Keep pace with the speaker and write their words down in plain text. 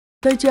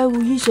大家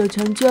五一小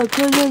长假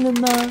快乐了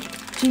吗？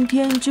今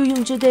天就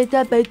用这袋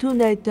大白兔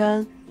奶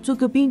糖做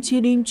个冰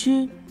淇淋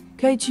吃，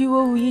开启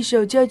我五一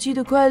小假期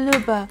的快乐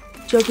吧。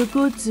找个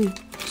锅子，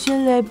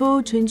先来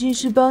包沉浸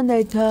式包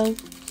奶糖。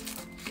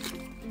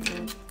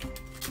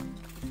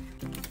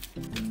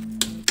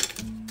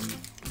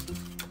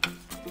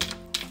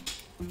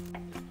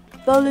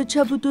包了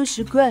差不多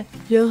10块，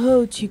然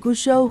后起锅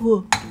烧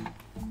火，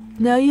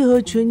拿1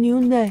盒纯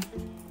牛奶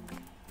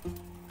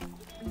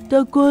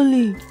到锅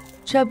里，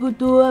差不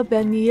多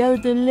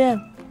200ml的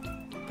量，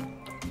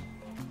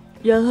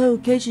然后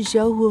开始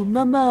小火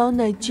慢慢熬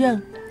奶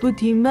酱，不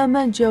停慢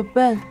慢搅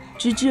拌，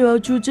直至熬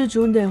出这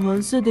种奶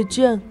黄色的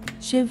酱。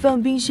先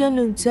放冰箱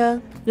冷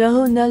藏，然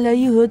后拿来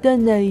1盒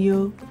淡奶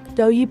油，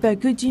倒100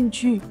克进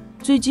去。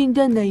最近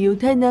淡奶油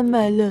太难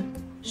买了，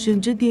省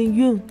着点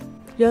用。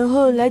然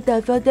后来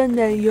打发淡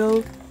奶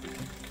油，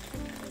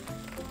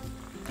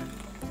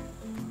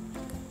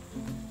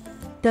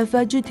打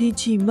发至提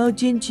起冒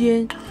尖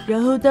尖，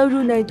然后倒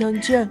入奶糖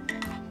酱，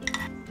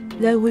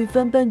来回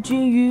翻拌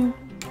均匀，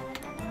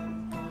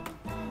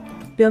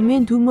表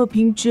面涂抹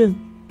平整。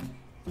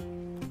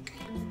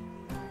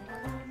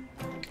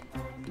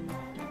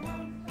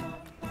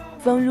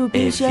放入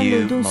冰箱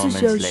冷冻4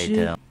小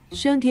时，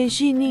香甜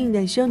细腻、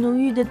奶香浓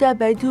郁的大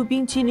白兔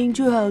冰淇淋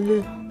就好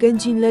了，赶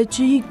紧来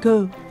吃一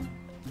口。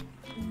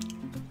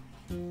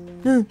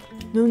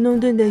浓浓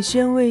的奶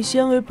香味，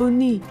香而不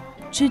腻，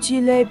吃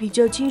起来比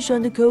较清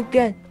爽的口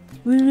感，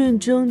温润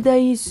中带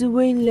一丝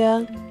微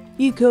凉，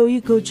一口一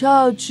口超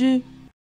好吃。